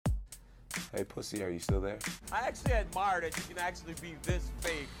Hey, pussy, are you still there? I actually admire that you can actually be this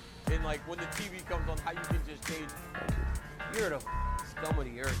fake. And like when the TV comes on, how you can just change. You're the scum of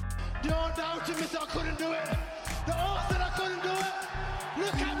the earth. Don't doubt me, I couldn't do it. The odds that I couldn't do it.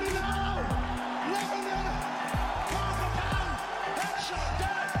 Look at me now. Lebanon, headshot,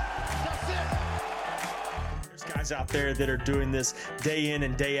 dead. That's it. There's guys out there that are doing this day in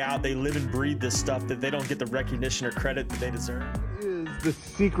and day out. They live and breathe this stuff that they don't get the recognition or credit that they deserve. Is the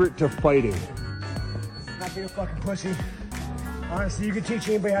secret to fighting? Not being a fucking pussy. Honestly, you can teach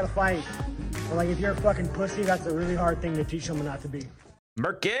anybody how to fight. But like, if you're a fucking pussy, that's a really hard thing to teach someone not to be.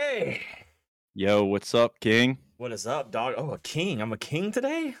 Murky! Yo, what's up, King? What is up, dog? Oh, a king. I'm a king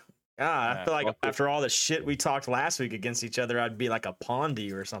today? God, I feel like after all the shit we talked last week against each other, I'd be like a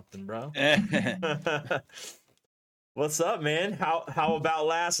Pondy or something, bro. What's up, man? How about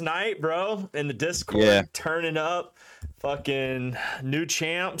last night, bro? In the Discord, turning up, fucking new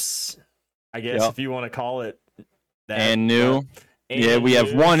champs, I guess, if you want to call it that. And new. We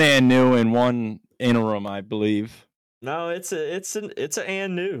have one and new and one interim, I believe. No, it's an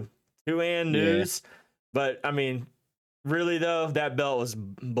and new. Two and news. But I mean, really though, that belt was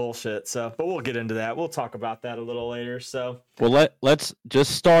bullshit. So, but we'll get into that. We'll talk about that a little later. So, well, let's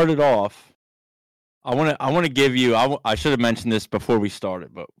just start it off. I want to give you. I should have mentioned this before we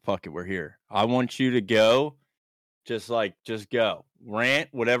started, but fuck it, we're here. I want you to go, just go, rant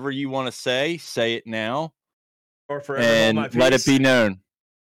whatever you want to say it now, or forever and hold my peace. Let it be known.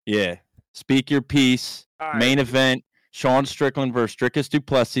 Yeah, speak your piece. All Main event: Sean Strickland versus Dricus du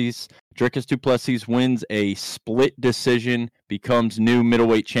Plessis. Dricus du Plessis wins a split decision, becomes new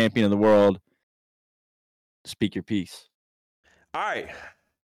middleweight champion of the world. Speak your piece. All right.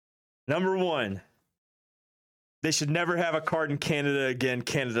 Number one, they should never have a card in Canada again.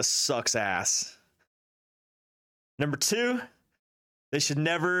 Canada sucks ass. Number two, they should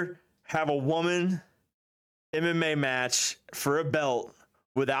never have a woman MMA match for a belt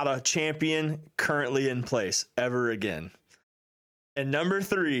without a champion currently in place ever again. And number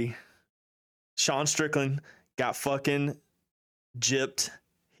three, Sean Strickland got fucking gypped.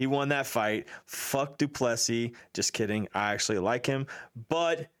 He won that fight. Fuck du Plessis. Just kidding. I actually like him.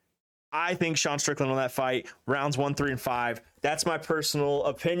 But I think Sean Strickland won that fight. Rounds 1, 3, and 5. That's my personal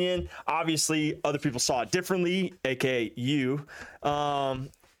opinion. Obviously, other people saw it differently, aka you. Some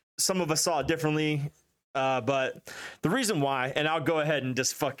of us saw it differently. But the reason why, and I'll go ahead and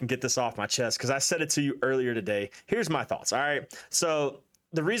just fucking get this off my chest because I said it to you earlier today. Here's my thoughts. All right. So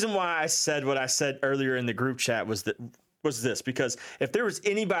the reason why I said what I said earlier in the group chat was this, because if there was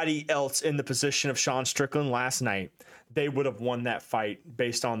anybody else in the position of Sean Strickland last night, they would have won that fight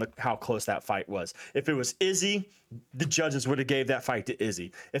based on how close that fight was. If it was Izzy, the judges would have gave that fight to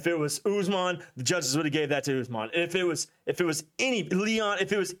Izzy. If it was Usman, the judges would have gave that to Usman. And if it was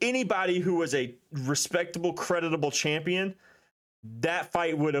anybody who was a respectable, creditable champion, that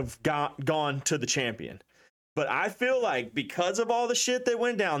fight would have gone to the champion. But I feel like because of all the shit that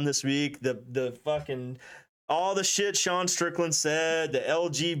went down this week, the fucking all the shit Sean Strickland said, the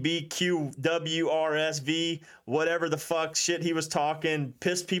LGBTQWRSV, whatever the fuck shit he was talking,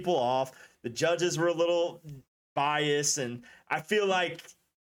 pissed people off. The judges were a little biased, and I feel like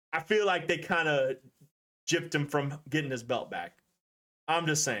they kind of gypped him from getting his belt back. I'm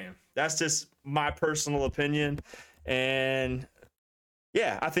just saying. That's just my personal opinion. And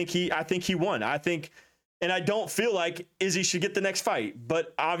yeah, I think he won. And I don't feel like Izzy should get the next fight.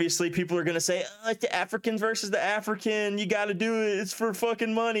 But obviously people are going to say, oh, it's the African versus the African. You got to do it. It's for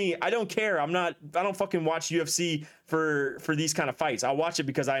fucking money. I don't care. I don't fucking watch UFC for these kind of fights. I watch it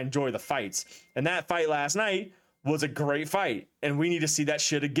because I enjoy the fights. And that fight last night was a great fight. And we need to see that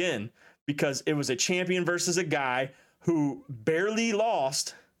shit again because it was a champion versus a guy who barely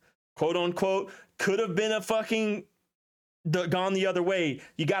lost, quote unquote, could have been a fucking gone the other way.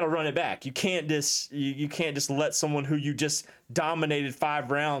 You got to run it back. You can't just let someone who you just dominated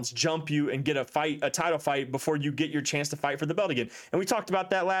 5 rounds jump you and get a title fight before you get your chance to fight for the belt again. And we talked about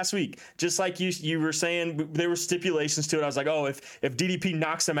that last week. Just like you were saying, there were stipulations to it. I was like, oh, if DDP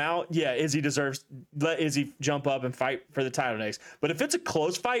knocks him out, yeah, let Izzy jump up and fight for the title next. But if it's a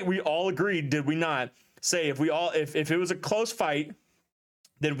close fight, we all agreed, did we not, say if it was a close fight,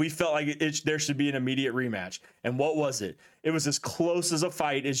 then we felt like there should be an immediate rematch. And what was it? It was as close as a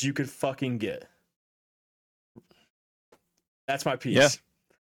fight as you could fucking get. That's my piece. Yeah.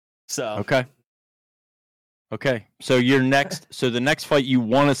 So Okay. So the next fight you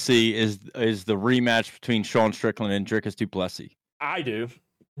want to see is the rematch between Sean Strickland and Dricus du Plessis. I do.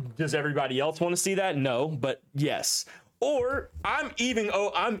 Does everybody else want to see that? No, but yes. Or I'm even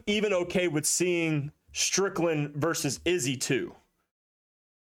okay with seeing Strickland versus Izzy too.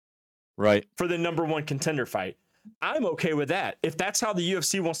 Right. for the number one contender fight. I'm okay with that. If that's how the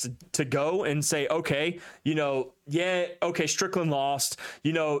UFC wants to go and say, okay, Strickland lost.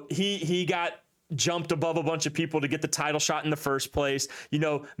 He got jumped above a bunch of people to get the title shot in the first place.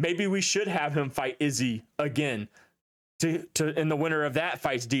 Maybe we should have him fight Izzy again and the winner of that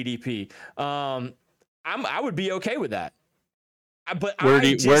fights DDP. I would be okay with that. But where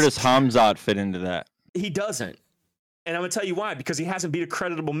does Hamzat fit into that? He doesn't. And I'm going to tell you why, because he hasn't beat a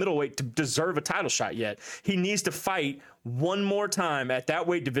creditable middleweight to deserve a title shot yet. He needs to fight one more time at that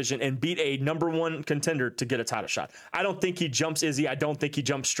weight division and beat a number one contender to get a title shot. I don't think he jumps Izzy. I don't think he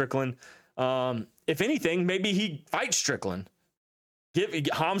jumps Strickland. If anything, maybe he fights Strickland. Give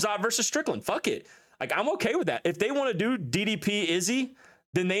Hamzat versus Strickland. Fuck it. Like, I'm okay with that. If they want to do DDP Izzy,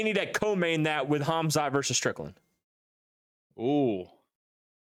 then they need to co-main that with Hamzat versus Strickland. Ooh.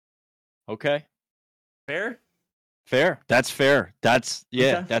 Okay. Fair? Fair. That's fair. That's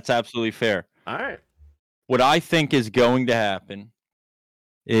absolutely fair. All right. What I think is going to happen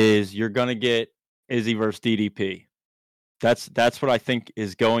is you're going to get Izzy versus DDP. That's what I think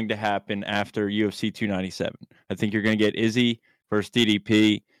is going to happen after UFC 297. I think you're going to get Izzy versus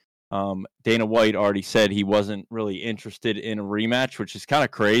DDP. Dana White already said he wasn't really interested in a rematch, which is kind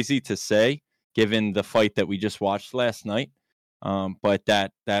of crazy to say given the fight that we just watched last night. But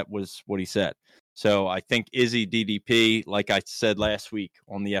that was what he said. So I think Izzy DDP, like I said last week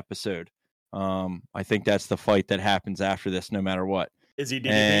on the episode, I think that's the fight that happens after this, no matter what. Izzy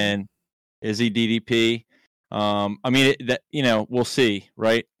DDP. And Izzy DDP. We'll see,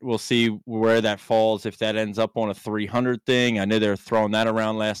 right? We'll see where that falls. If that ends up on a 300 thing, I know they're throwing that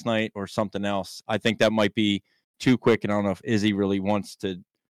around last night, or something else. I think that might be too quick, and I don't know if Izzy really wants to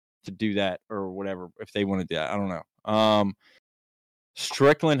do that or whatever. If they want to do that, I don't know.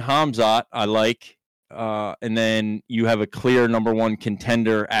 Strickland Hamzat, I like. And then you have a clear number one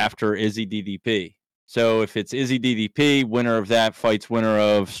contender after Izzy DDP. So if it's Izzy DDP, winner of that fights winner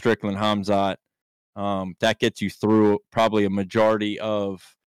of Strickland Hamzat, that gets you through probably a majority of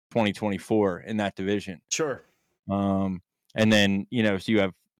 2024 in that division. Sure. And then, so you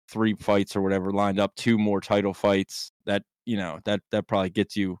have 3 fights or whatever lined up, 2 more title fights that probably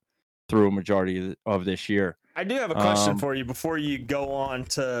gets you through a majority of this year. I do have a question for you before you go on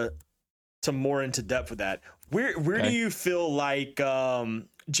to more into depth with that. Where do you feel like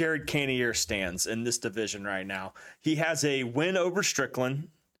Jared Cannonier stands in this division right now? He has a win over Strickland,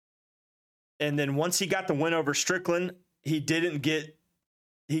 and then once he got the win over Strickland, he didn't get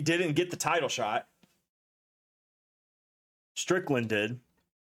the title shot. Strickland did.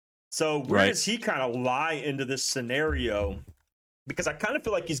 So where does he kind of lie into this scenario? Because I kind of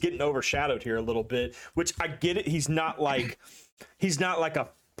feel like he's getting overshadowed here a little bit, which I get it. He's not like a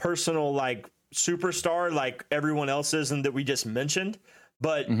personal like superstar like everyone else is and that we just mentioned.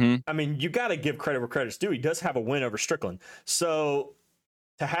 But I mean, you got to give credit where credit's due. He does have a win over Strickland. So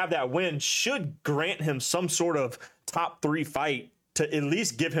to have that win should grant him some sort of top 3 fight to at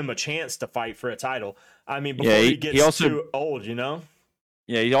least give him a chance to fight for a title. I mean, before he gets too old,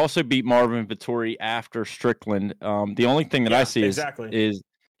 Yeah, he also beat Marvin Vettori after Strickland. The only thing that I see is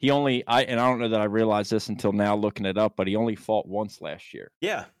he only I don't know that I realized this until now looking it up, but he only fought once last year.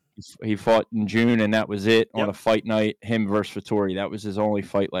 Yeah. He fought in June, and that was it on a fight night, him versus Vettori. That was his only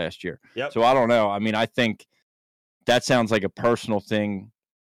fight last year. Yep. So I don't know. I mean, I think that sounds like a personal thing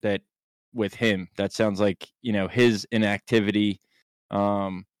that with him. That sounds like, his inactivity.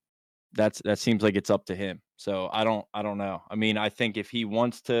 That seems like it's up to him. So I don't know. I mean, I think if he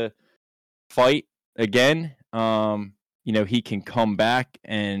wants to fight again, he can come back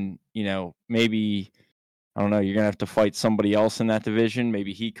and, maybe, I don't know, you're going to have to fight somebody else in that division.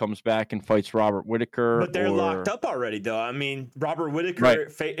 Maybe he comes back and fights Robert Whittaker. But they're locked up already, though. I mean, Robert Whittaker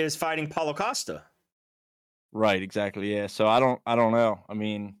is fighting Paulo Costa. Right, exactly. Yeah. So I don't know. I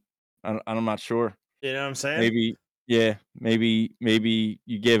mean, I'm not sure. You know what I'm saying? Maybe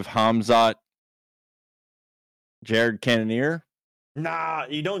you give Hamzat Jared Cannonier. Nah,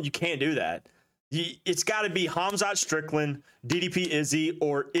 you don't. You can't do that. It's got to be Hamzat Strickland, DDP Izzy,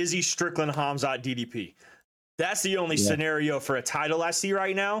 or Izzy Strickland Hamzat DDP. That's the only scenario for a title I see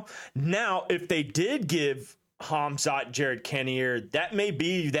right now. Now, if they did give Hamzat Jared Cannonier, that may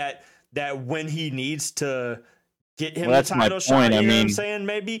be that when he needs to get him the title shot. You know what I'm saying?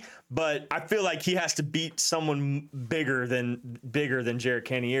 Maybe, but I feel like he has to beat someone bigger than Jared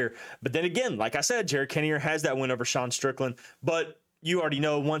Cannonier. But then again, like I said, Jared Cannonier has that win over Sean Strickland. But you already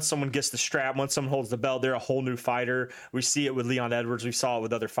know once someone gets the strap, once someone holds the belt, they're a whole new fighter. We see it with Leon Edwards. We saw it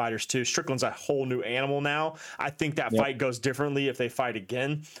with other fighters too. Strickland's a whole new animal now. I think that fight goes differently if they fight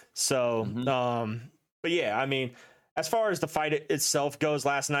again. So, but yeah, I mean, as far as the fight itself goes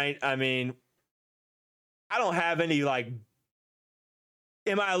last night, I mean, I don't have any like.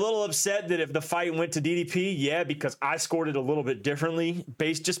 Am I a little upset that if the fight went to DDP? Yeah, because I scored it a little bit differently,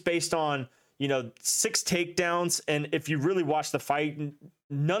 based on 6 takedowns, and if you really watch the fight,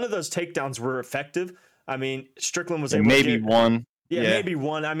 none of those takedowns were effective. I mean, Strickland was able maybe to get, one. Yeah, maybe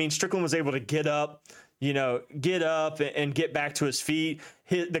one. I mean, Strickland was able to get up and get back to his feet.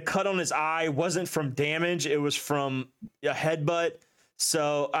 The cut on his eye wasn't from damage; it was from a headbutt.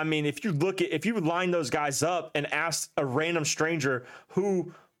 So, I mean, if you would line those guys up and ask a random stranger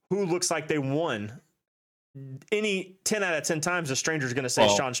who looks like they won, any 10 out of 10 times, a stranger's going to say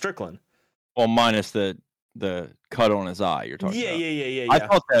Sean Strickland. Well, minus the cut on his eye you're talking about. Yeah. I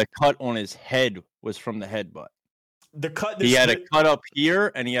thought the cut on his head was from the headbutt. He had a cut up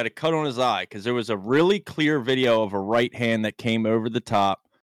here, and he had a cut on his eye, because there was a really clear video of a right hand that came over the top.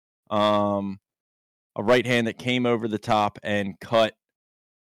 A right hand that came over the top and cut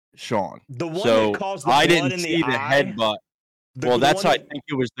Sean. The one that caused the blood didn't in see the eye, headbutt. I think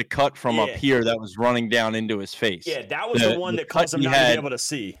it was the cut from up here that was running down into his face. Yeah, that was the one that caused him not to be able to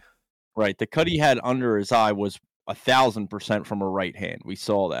see. Right, the cut he had under his eye was 1,000% from a right hand. We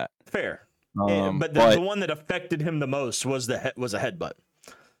saw that. Fair, but the one that affected him the most was a headbutt.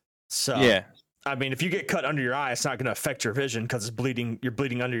 So yeah, I mean, if you get cut under your eye, it's not going to affect your vision because it's bleeding. You're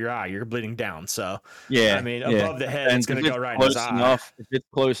bleeding under your eye. You're bleeding down. So yeah, I mean, above the head, it's going to go right in his eye. If it's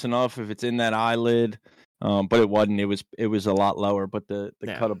close enough, if it's in that eyelid, but it wasn't. It was a lot lower. But the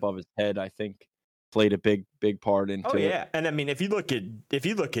cut above his head, I think, played a big part into it. Oh yeah, and I mean, if you look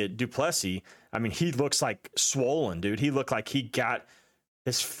at Du Plessis, I mean, he looks like swollen, dude. He looked like he got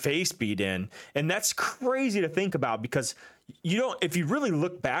his face beat in, and that's crazy to think about because if you really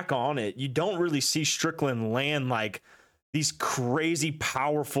look back on it, you don't really see Strickland land like these crazy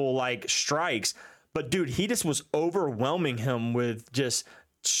powerful like strikes, but dude, he just was overwhelming him with just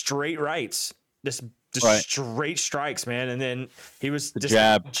straight rights, just straight strikes, man. And then he was just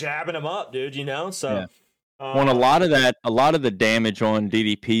jabbing him up, dude, So yeah. Well, a lot of the damage on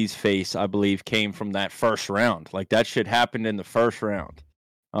DDP's face, I believe, came from that first round. Like that shit happened in the first round.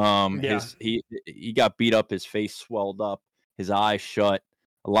 He got beat up, his face swelled up, his eyes shut.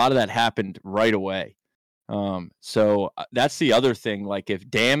 A lot of that happened right away. So that's the other thing. Like if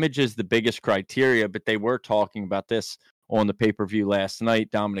damage is the biggest criteria, but they were talking about this on the pay-per-view last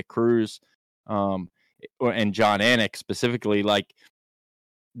night, Dominic Cruz, and John Anik specifically, like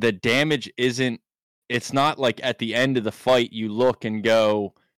the damage it's not like at the end of the fight, you look and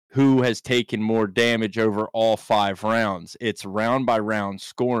go, who has taken more damage over all 5 rounds? It's round by round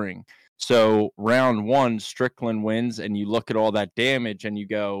scoring. So round 1, Strickland wins, and you look at all that damage and you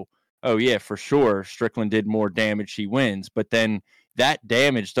go, oh yeah, for sure, Strickland did more damage, he wins. But then that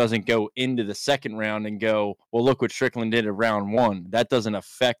damage doesn't go into the second round and go, well, look what Strickland did at round 1. That doesn't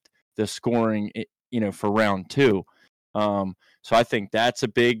affect the scoring, for round 2. So I think that's a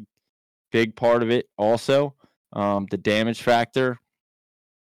big part of it also, the damage factor.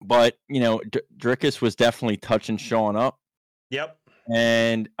 But, Dricus was definitely touching Sean up. Yep.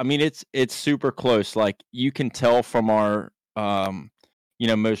 And I mean, it's super close. Like you can tell from our,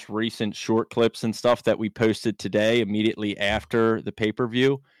 most recent short clips and stuff that we posted today, immediately after the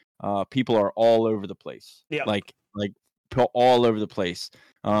pay-per-view, people are all over the place. Yeah. Like all over the place.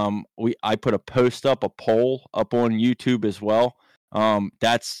 I put a poll up on YouTube as well.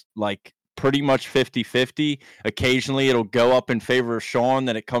 That's like pretty much 50-50. Occasionally it'll go up in favor of Sean,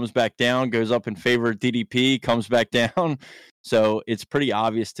 then it comes back down, goes up in favor of DDP, comes back down. So it's pretty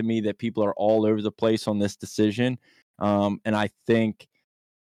obvious to me that people are all over the place on this decision. And I think,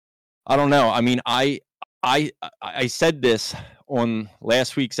 I don't know. I mean, I said this on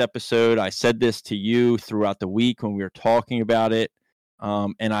last week's episode. I said this to you throughout the week when we were talking about it.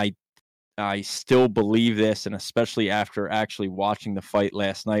 And I still believe this, and especially after actually watching the fight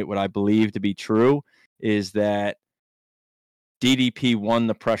last night, what I believe to be true is that DDP won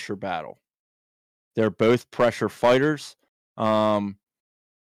the pressure battle. They're both pressure fighters. And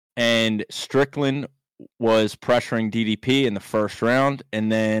Strickland was pressuring DDP in the first round,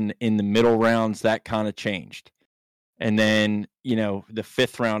 and then in the middle rounds, that kind of changed. And then, the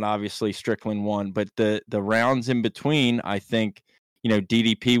 5th round, obviously, Strickland won. But the rounds in between, I think,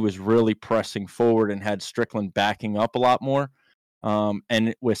 DDP was really pressing forward and had Strickland backing up a lot more. And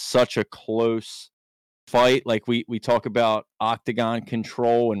it was such a close fight. Like we talk about octagon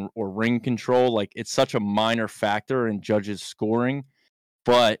control or ring control, like it's such a minor factor in judges scoring.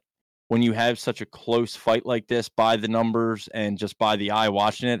 But when you have such a close fight like this, by the numbers and just by the eye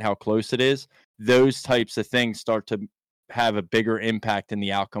watching it, how close it is, those types of things start to have a bigger impact in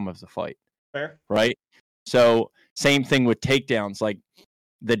the outcome of the fight. Fair. Right? So Same thing with takedowns. Like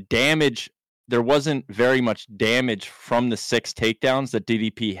the damage, there wasn't very much damage from the 6 takedowns that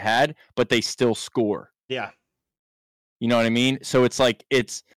DDP had, but they still score. Yeah. You know what I mean? So it's like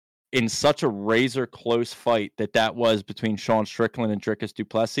it's in such a razor close fight that was between Sean Strickland and Dricus du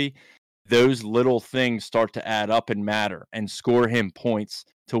Plessis. Those little things start to add up and matter and score him points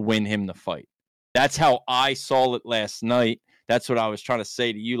to win him the fight. That's how I saw it last night. That's what I was trying to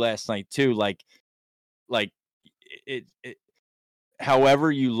say to you last night too. Like it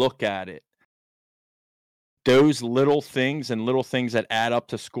however you look at it, those little things that add up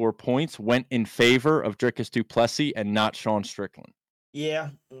to score points went in favor of Dricus du Plessis and not Sean Strickland. Yeah.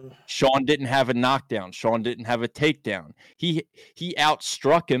 Sean didn't have a knockdown. Sean didn't have a takedown. He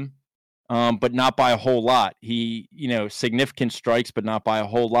outstruck him, but not by a whole lot. He, significant strikes, but not by a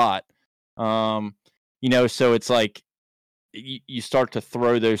whole lot. So it's like you start to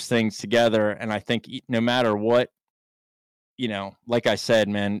throw those things together. And I think no matter what, like I said,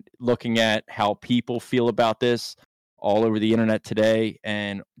 man, looking at how people feel about this all over the internet today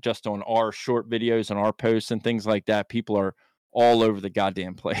and just on our short videos and our posts and things like that, people are all over the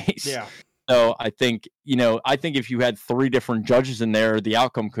goddamn place. Yeah. So I think if you had 3 different judges in there, the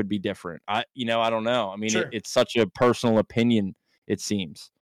outcome could be different. I don't know. I mean, Sure. It's such a personal opinion, it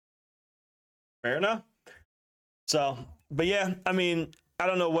seems. Fair enough. So, but yeah, I mean, I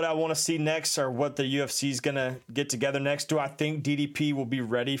don't know what I want to see next or what the UFC is going to get together next. Do I think DDP will be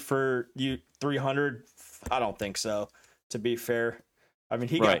ready for 300? I don't think so, to be fair. I mean,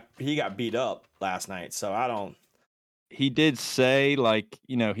 he got beat up last night, so I don't. He did say,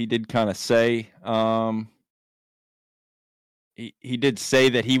 he did kind of say, he did say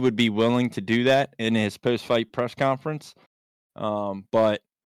that he would be willing to do that in his post-fight press conference. But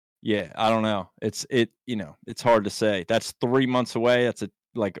yeah, I don't know. It's hard to say. That's 3 months away. That's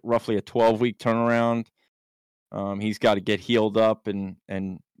roughly a 12-week turnaround. He's got to get healed up and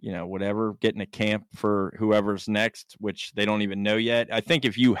whatever, get in a camp for whoever's next, which they don't even know yet. I think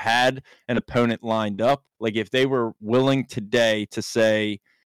if you had an opponent lined up, like if they were willing today to say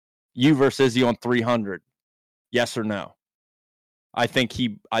you versus Izzy on 300, yes or no, I think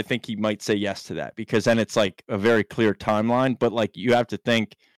he might say yes to that, because then it's like a very clear timeline. But like you have to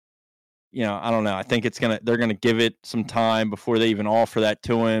think, I don't know. I think they're gonna give it some time before they even offer that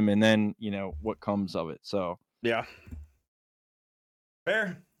to him, and then what comes of it. So yeah,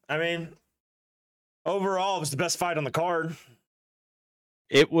 fair. I mean, overall, it was the best fight on the card.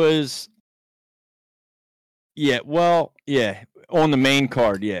 It was. Yeah, well, yeah, on the main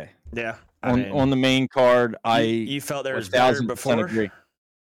card, yeah. Yeah. On the main card, you felt there was better before? Agree.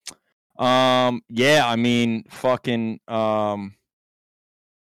 Yeah, I mean, fucking, what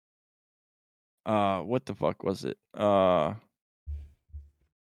the fuck was it?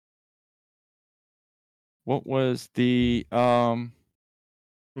 What was the, About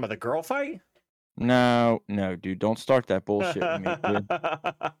the girl fight? No, dude, don't start that bullshit with me, dude.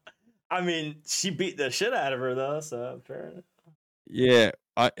 I mean, she beat the shit out of her, though, so fair enough. Yeah,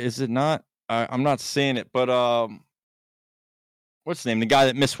 is it not? I'm not saying it, but, what's his name? The guy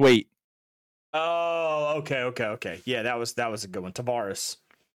that missed weight. Oh, okay. Yeah, that was a good one. Tavares.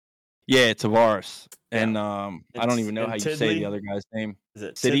 Yeah, Tavares. And Yeah. I don't even know how you say the other guy's name. Is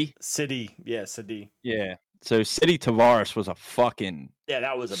it City? City. Yeah, City. Yeah. So City Tavares was a fucking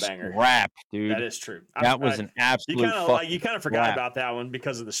that was a banger. Scrap, dude. That is true. That was an absolute you kind of forgot about that one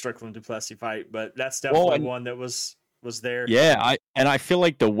because of the Strickland du Plessis fight, but that's definitely one that was there. Yeah, I feel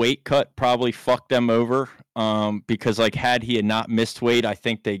like the weight cut probably fucked them over. Because had he not missed weight, I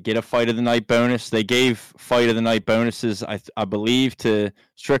think they get a fight of the night bonus. They gave fight of the night bonuses, I believe, to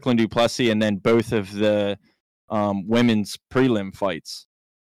Strickland du Plessis, and then both of the women's prelim fights.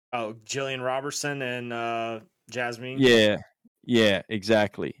 Oh, Jillian Robertson and Jasmine. Yeah,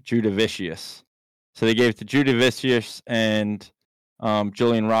 exactly. Judah Vicious. So they gave it to Judah Vicious and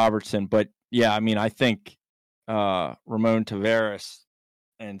Jillian Robertson. But yeah, I mean, I think Ramon Tavares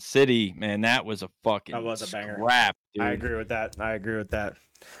and City, man, that was a banger. Scrap, dude. I agree with that.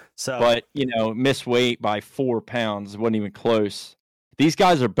 So, but miss weight by 4 pounds, wasn't even close. These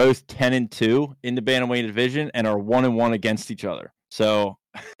guys are both 10-2 in the bantamweight division and are 1-1 against each other. So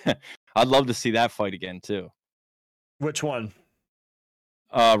I'd love to see that fight again too. Which one?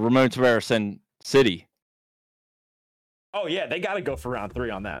 Ramon Tavares and City. Oh yeah, they got to go for round 3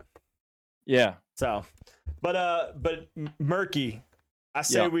 on that. Yeah. So, but Murky, I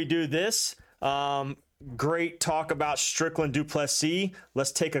say we do this. Great talk about Strickland du Plessis.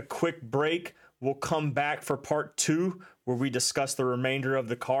 Let's take a quick break. We'll come back for part 2 where we discuss the remainder of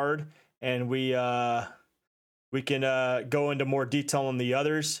the card, and we can go into more detail on the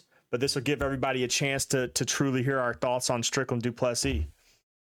others. but this will give everybody a chance to truly hear our thoughts on Strickland du Plessis.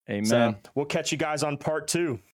 Amen. So we'll catch you guys on part 2.